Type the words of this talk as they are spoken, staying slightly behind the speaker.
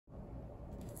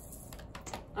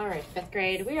All right, 5th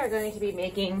grade, we are going to be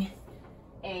making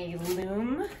a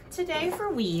loom today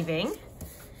for weaving.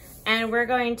 And we're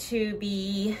going to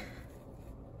be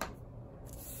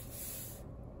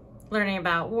learning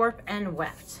about warp and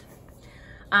weft.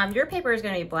 Your paper is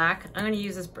going to be black. I'm going to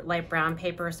use this light brown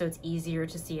paper so it's easier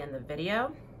to see in the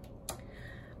video.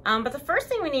 But the first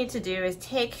thing we need to do is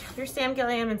take your Sam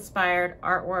Gilliam inspired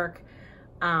artwork,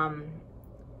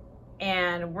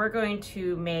 and we're going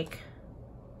to make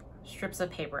strips of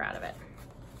paper out of it.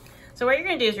 So what you're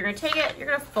going to do is you're going to take it, you're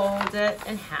going to fold it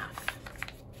in half.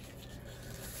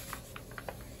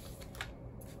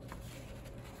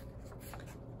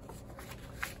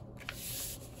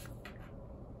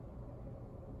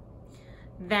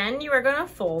 Then you are going to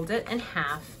fold it in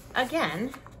half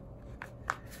again.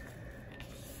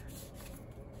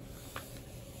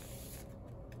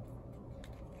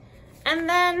 And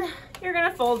then you're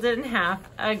going to fold it in half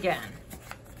again.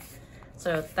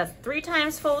 So that's 3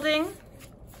 times folding,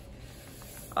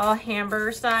 all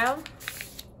hamburger style.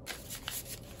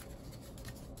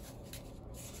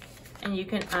 And you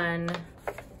can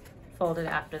unfold it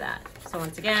after that. So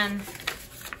once again,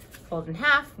 fold in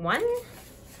half, 1,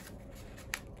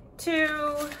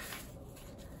 2,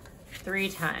 3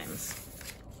 times.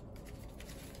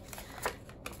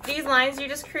 These lines you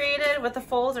just created with the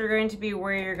folds are going to be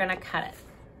where you're going to cut it.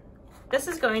 This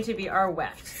is going to be our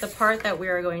weft, the part that we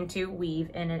are going to weave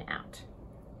in and out.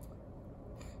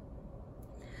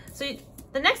 So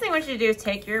the next thing I want you to do is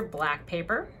take your black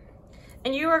paper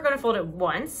and you are going to fold it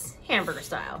once, hamburger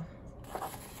style.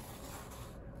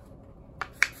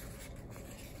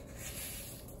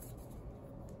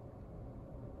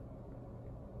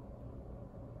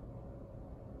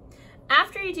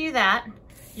 After you do that,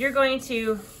 you're going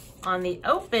to, on the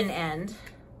open end,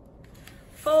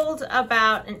 fold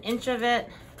about 1 inch of it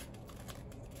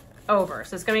over.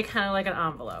 So it's going to be kind of like an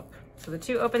envelope. So the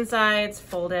 2 open sides,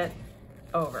 fold it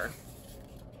over.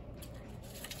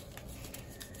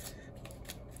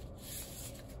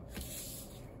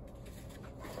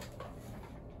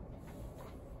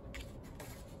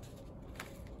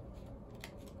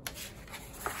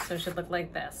 So it should look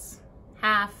like this.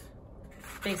 Half,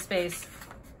 big space,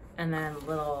 and then a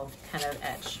little kind of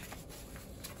edge.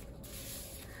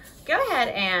 Go ahead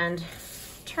and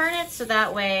turn it so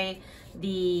that way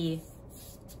the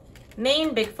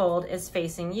main big fold is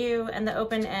facing you and the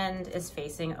open end is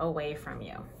facing away from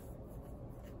you.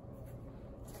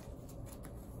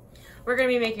 We're going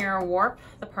to be making our warp,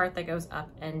 the part that goes up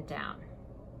and down.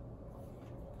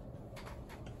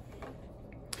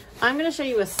 I'm going to show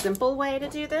you a simple way to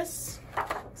do this.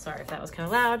 Sorry if that was kind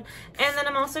of loud. And then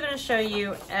I'm also going to show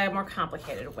you a more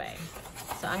complicated way.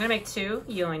 So I'm going to make 2.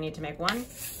 You only need to make 1.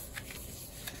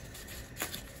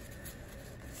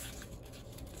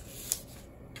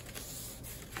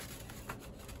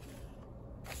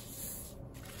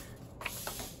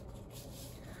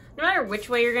 No matter which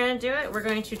way you're going to do it, we're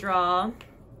going to draw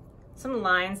some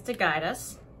lines to guide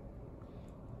us.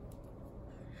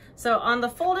 So on the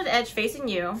folded edge facing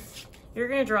you, you're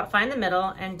going to find the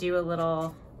middle and do a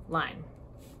little line.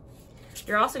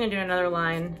 You're also going to do another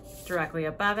line directly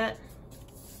above it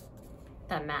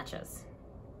that matches.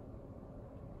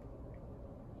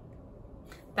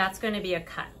 That's going to be a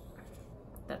cut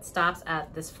that stops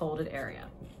at this folded area.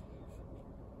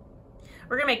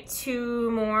 We're going to make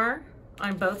 2 more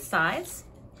on both sides.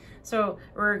 So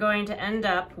we're going to end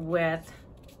up with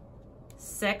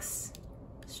 6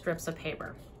 strips of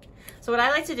paper. So what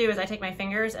I like to do is I take my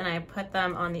fingers and I put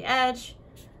them on the edge,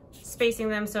 spacing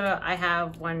them so I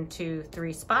have 1, 2,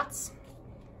 3 spots.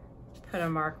 Put a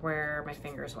mark where my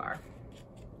fingers are.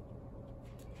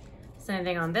 Same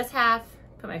thing on this half,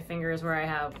 put my fingers where I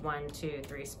have 1, 2,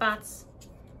 3 spots.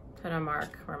 Put a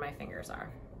mark where my fingers are.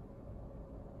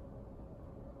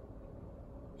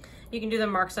 You can do the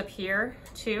marks up here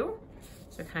too.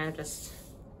 So kind of just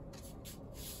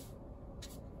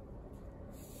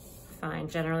find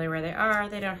generally where they are.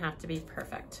 They don't have to be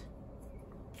perfect.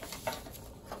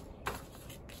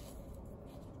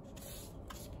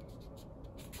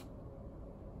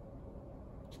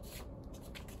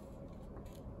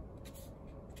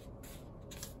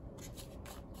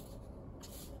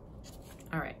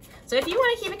 All right, so if you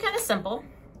want to keep it kind of simple,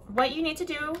 what you need to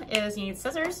do is you need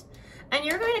scissors and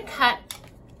you're going to cut,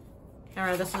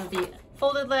 or this is the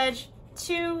folded ledge,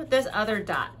 to this other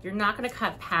dot. You're not going to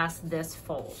cut past this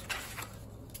fold.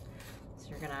 So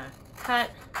you're going to cut,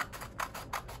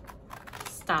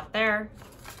 stop there,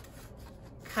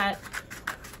 cut,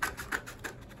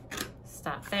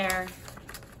 stop there,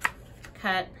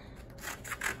 cut,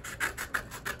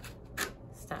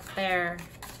 stop there,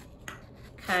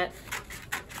 cut,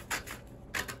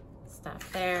 stop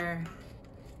there,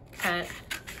 cut,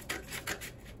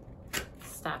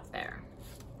 stop there.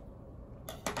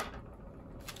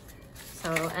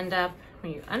 So it'll end up,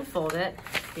 when you unfold it,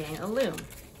 being a loom,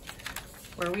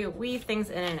 where we weave things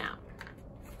in and out.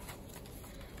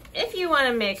 If you want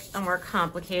to make a more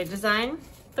complicated design,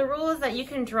 the rule is that you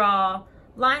can draw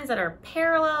lines that are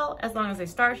parallel as long as they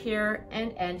start here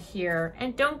and end here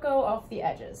and don't go off the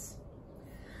edges.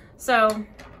 So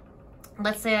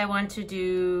let's say I want to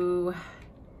do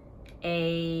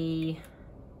a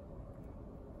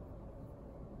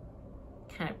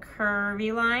kind of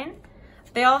curvy line.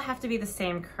 They all have to be the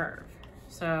same curve.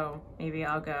 So maybe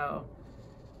I'll go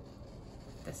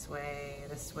this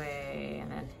way,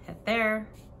 and then hit there.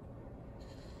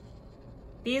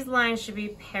 These lines should be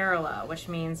parallel, which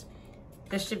means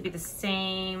this should be the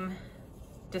same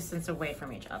distance away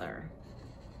from each other.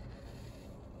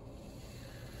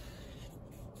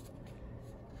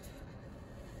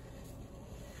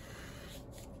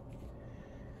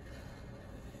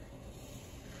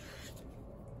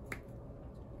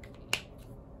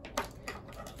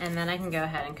 And then I can go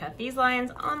ahead and cut these lines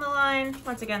on the line,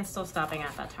 once again, still stopping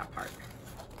at that top part.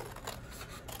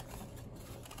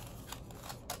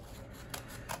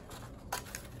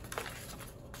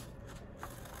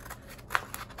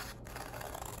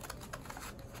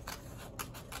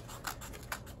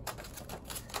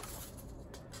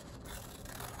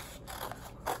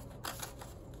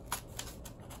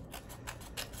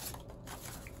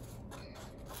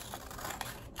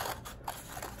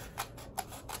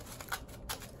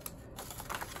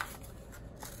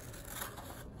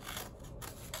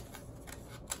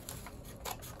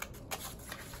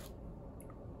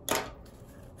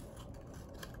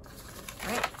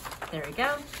 There we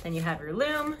go. Then you have your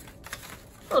loom.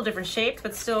 A little different shape,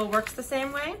 but still works the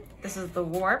same way. This is the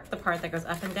warp, the part that goes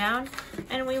up and down,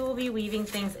 and we will be weaving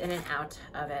things in and out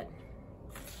of it.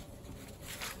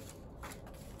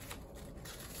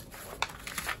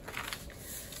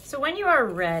 So when you are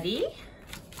ready,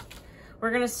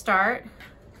 we're gonna start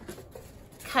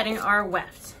cutting our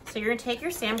weft. So you're gonna take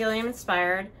your Sam Gilliam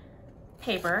inspired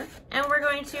paper, and we're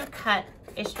going to cut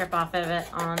a strip off of it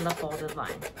on the folded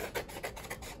line.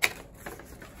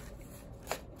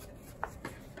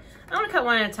 I'm gonna cut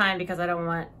one at a time because I don't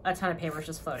want a ton of papers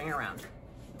just floating around.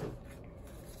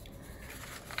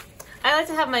 I like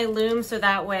to have my loom so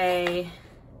that way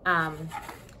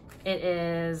it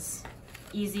is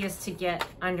easiest to get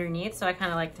underneath. So I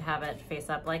kind of like to have it face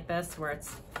up like this where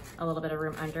it's a little bit of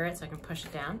room under it so I can push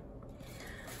it down.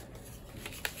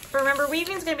 But remember,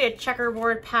 weaving is gonna be a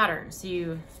checkerboard pattern. So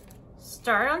you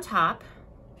start on top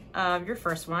of your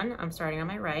first one. I'm starting on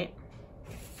my right.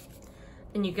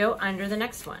 Then you go under the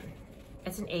next one.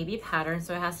 It's an A-B pattern,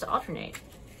 so it has to alternate.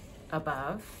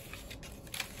 Above,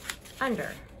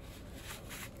 under,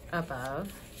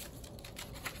 above,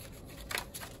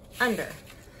 under,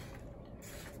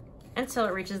 until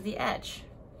it reaches the edge.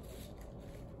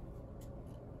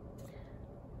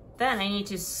 Then I need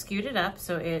to scoot it up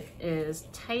so it is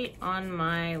tight on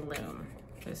my loom.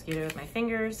 So scoot it with my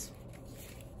fingers,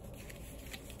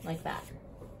 like that.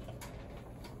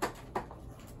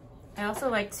 I also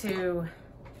like to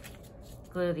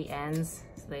glue the ends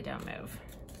so they don't move.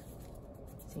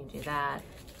 So you do that.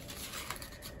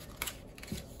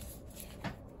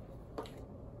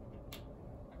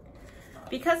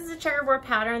 Because it's a checkerboard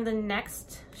pattern, the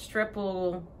next strip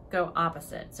will go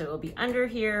opposite. So it will be under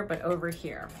here, but over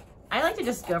here. I like to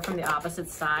just go from the opposite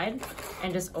side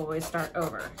and just always start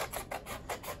over.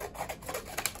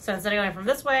 So instead of going from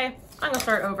this way, I'm gonna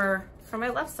start over from my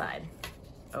left side.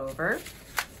 Over,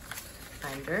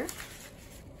 under,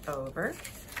 over,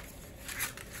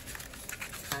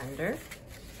 under,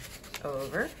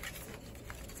 over,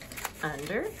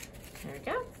 under, there we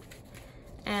go.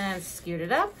 And scoot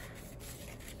it up.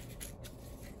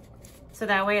 So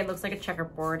that way it looks like a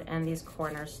checkerboard and these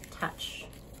corners touch.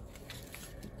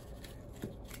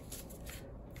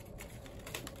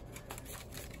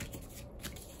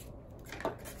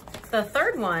 The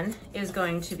third one is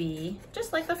going to be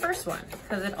just like the first one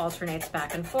because it alternates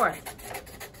back and forth.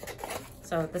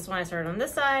 So this one I started on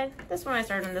this side, this one I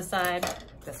started on this side,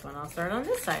 this one I'll start on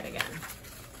this side again.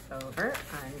 Over,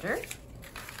 under,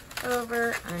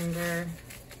 over, under,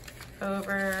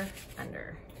 over,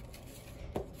 under.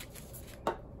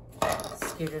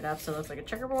 Scoot it up so it looks like a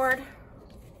checkerboard.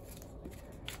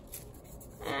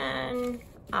 And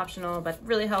optional, but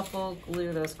really helpful,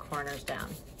 glue those corners down.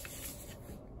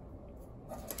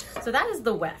 So that is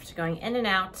the weft, going in and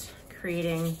out,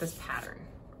 creating this pattern.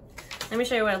 Let me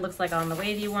show you what it looks like on the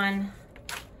wavy one.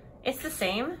 It's the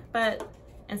same, but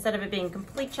instead of it being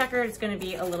complete checkered, it's gonna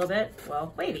be a little bit,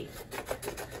 well, wavy.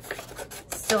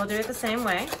 Still do it the same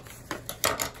way.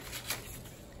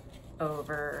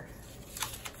 Over,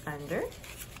 under,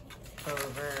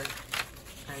 over,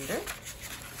 under,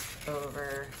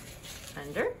 over,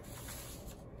 under.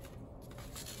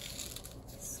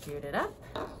 Scoot it up.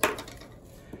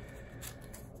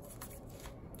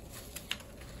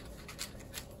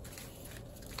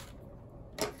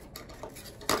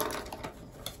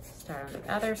 Start on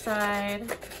the other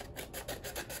side.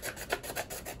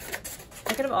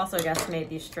 I could have also guessed made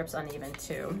these strips uneven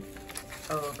too.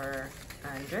 Over,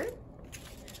 under,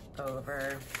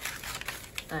 over,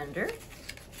 under,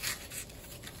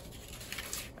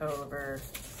 over,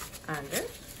 under.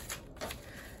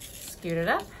 Scoot it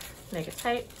up, make it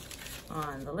tight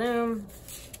on the loom.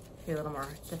 Be a little more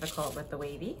difficult with the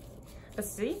wavy. But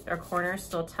see, our corners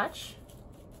still touch.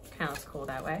 Kind of looks cool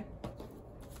that way.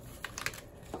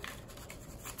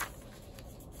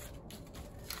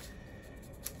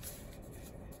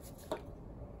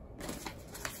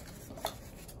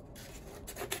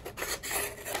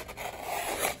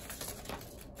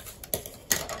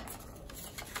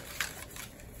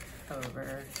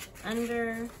 Over,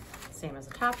 under, same as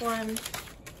the top one.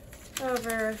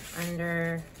 Over,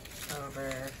 under,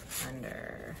 over,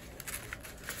 under.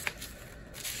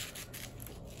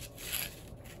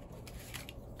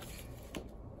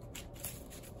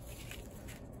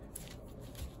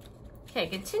 Okay,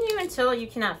 continue until you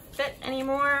cannot fit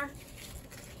anymore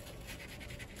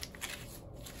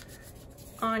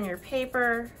on your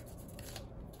paper.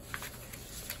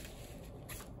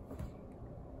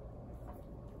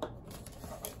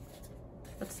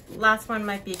 This last one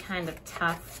might be kind of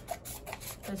tough.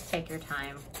 Just take your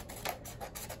time.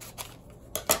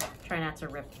 Try not to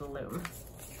rip the loom.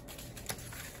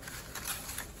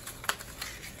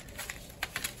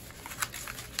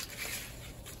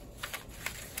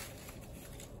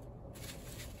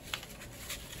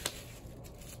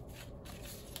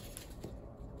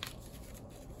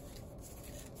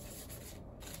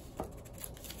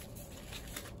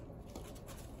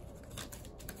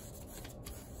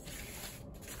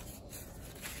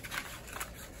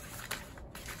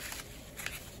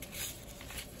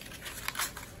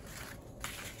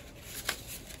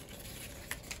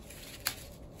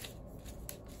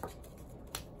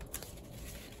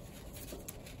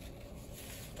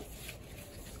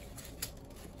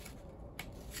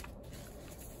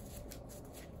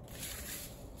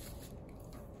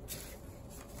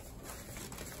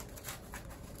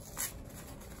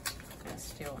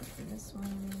 Steal one from this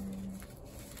one.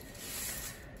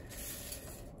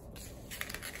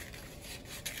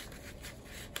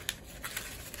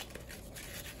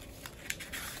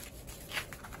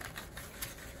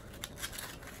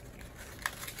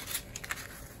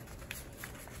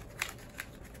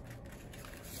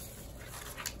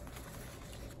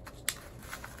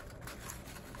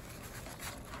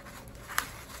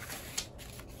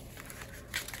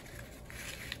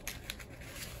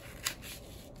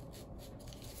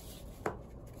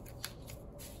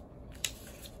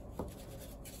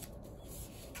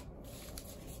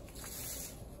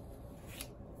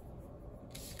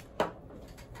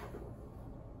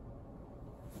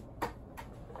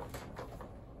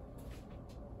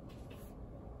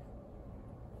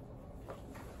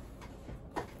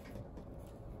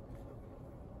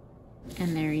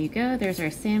 And there you go, there's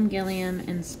our Sam Gilliam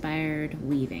inspired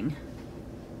weaving.